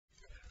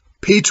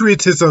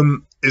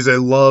Patriotism is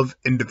a love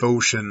and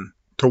devotion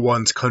to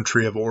one's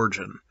country of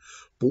origin.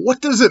 But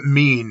what does it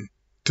mean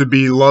to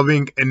be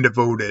loving and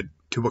devoted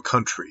to a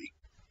country?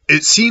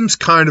 It seems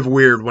kind of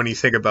weird when you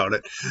think about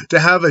it, to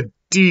have a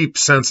deep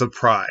sense of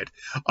pride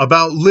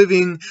about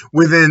living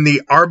within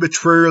the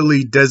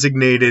arbitrarily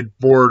designated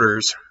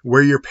borders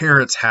where your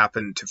parents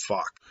happen to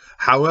fuck.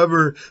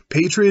 However,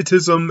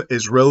 patriotism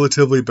is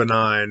relatively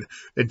benign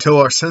until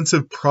our sense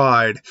of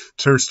pride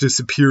turns to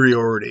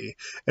superiority,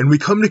 and we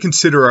come to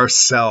consider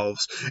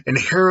ourselves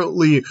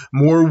inherently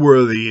more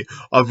worthy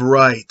of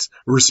rights,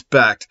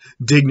 respect,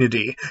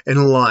 dignity,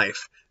 and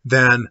life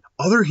than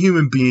other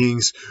human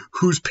beings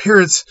whose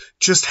parents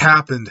just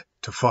happened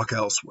to fuck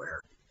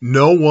elsewhere.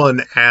 No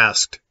one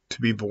asked to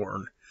be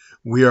born.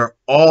 We are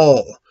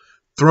all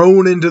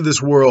thrown into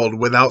this world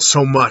without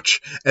so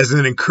much as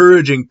an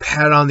encouraging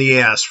pat on the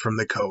ass from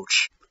the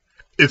coach.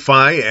 If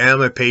I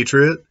am a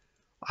patriot,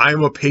 I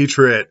am a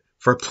patriot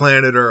for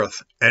planet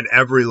Earth and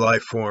every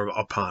life form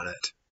upon it.